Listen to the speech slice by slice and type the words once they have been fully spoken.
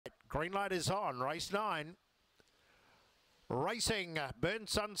Green light is on, race 9. Racing, Burnt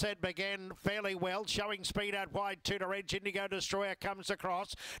Sunset began fairly well, showing speed out wide, 2 to Edge. Indigo Destroyer comes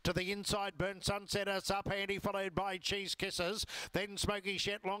across to the inside. Burnt Sunset is up handy, followed by Cheese Kisses. Then Smoky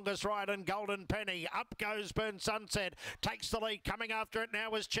Shet, Longest Ride and Golden Penny. Up goes Burnt Sunset, takes the lead. Coming after it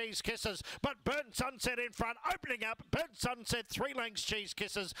now is Cheese Kisses, but Burnt Sunset in front, opening up. Burnt Sunset 3 lengths, Cheese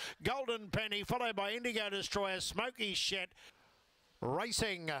Kisses, Golden Penny, followed by Indigo Destroyer, Smoky Shet.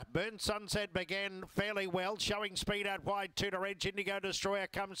 Racing, Burnt Sunset began fairly well, showing speed out wide, 2 to Edge. Indigo Destroyer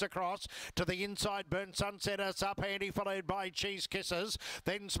comes across to the inside. Burnt Sunset is up handy, followed by Cheese Kisses.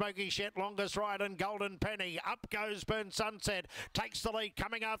 Then Smoky Shet, Longest Ride and Golden Penny. Up goes Burnt Sunset, takes the lead.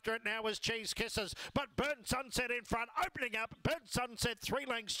 Coming after it now is Cheese Kisses, but Burnt Sunset in front, opening up. Burnt Sunset 3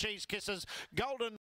 lengths, Cheese Kisses, Golden